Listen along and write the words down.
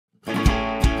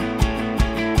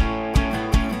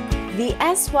The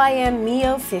Sym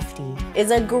Mio 50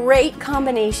 is a great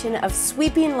combination of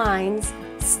sweeping lines,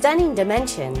 stunning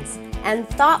dimensions, and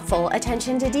thoughtful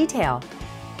attention to detail.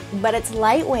 But its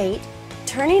lightweight,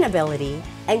 turning ability,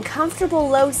 and comfortable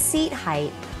low seat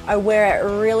height are where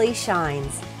it really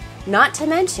shines, not to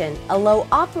mention a low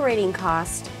operating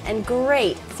cost and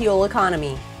great fuel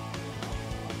economy.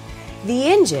 The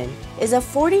engine is a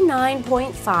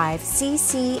 49.5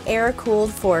 cc air-cooled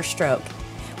 4-stroke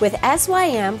with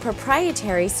Sym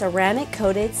proprietary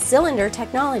ceramic-coated cylinder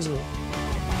technology.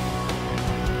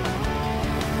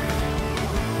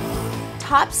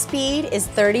 Top speed is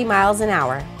 30 miles an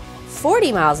hour,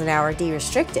 40 miles an hour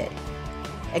de-restricted.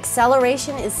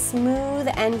 Acceleration is smooth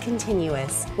and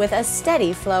continuous with a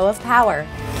steady flow of power.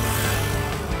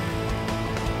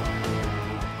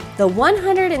 The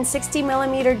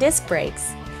 160mm disc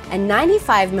brakes and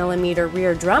 95mm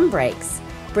rear drum brakes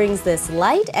brings this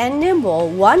light and nimble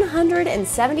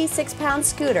 176-pound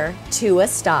scooter to a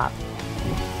stop.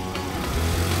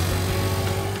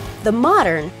 The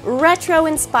modern,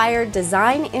 retro-inspired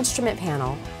design instrument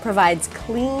panel provides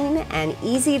clean and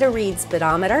easy-to-read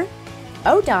speedometer,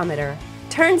 odometer,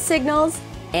 turn signals,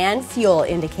 and fuel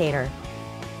indicator.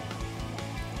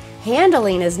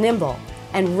 Handling is nimble,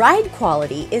 and ride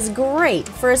quality is great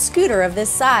for a scooter of this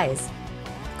size.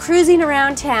 Cruising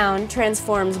around town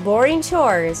transforms boring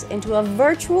chores into a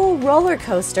virtual roller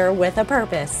coaster with a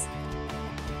purpose.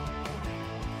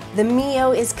 The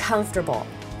Mio is comfortable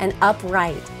and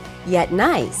upright, yet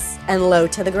nice and low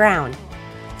to the ground.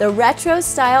 The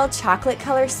retro-style chocolate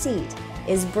color seat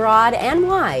is broad and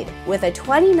wide with a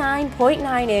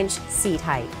 29.9-inch seat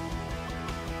height.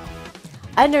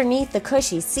 Underneath the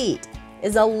cushy seat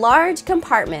is a large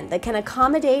compartment that can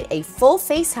accommodate a full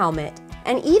face helmet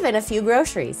and even a few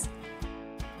groceries.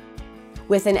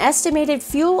 With an estimated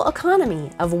fuel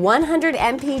economy of 100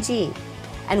 mpg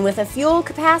and with a fuel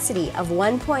capacity of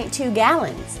 1.2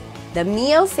 gallons, the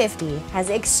Mio 50 has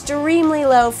extremely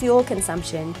low fuel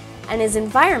consumption and is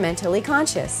environmentally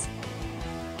conscious.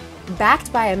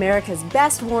 Backed by America's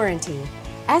best warranty,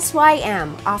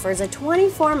 Sym offers a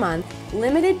 24-month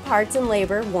limited parts and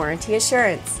labor warranty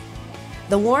assurance.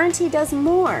 The warranty does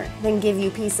more than give you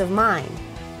peace of mind.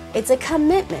 It's a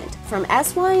commitment from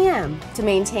Sym to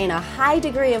maintain a high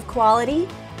degree of quality,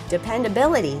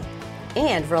 dependability,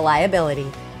 and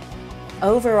reliability.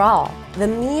 Overall, the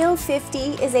Mio 50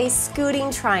 is a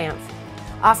scooting triumph,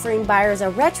 offering buyers a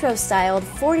retro-styled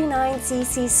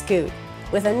 49cc scoot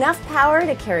with enough power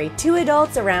to carry 2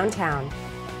 adults around town.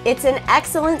 It's an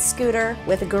excellent scooter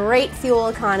with great fuel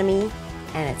economy,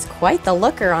 and it's quite the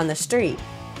looker on the street.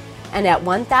 And at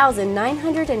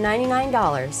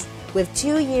 $1,999, with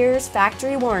 2 years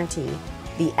factory warranty,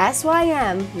 the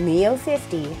Sym Mio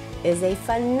 50 is a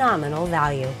phenomenal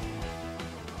value.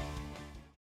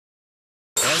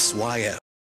 Sym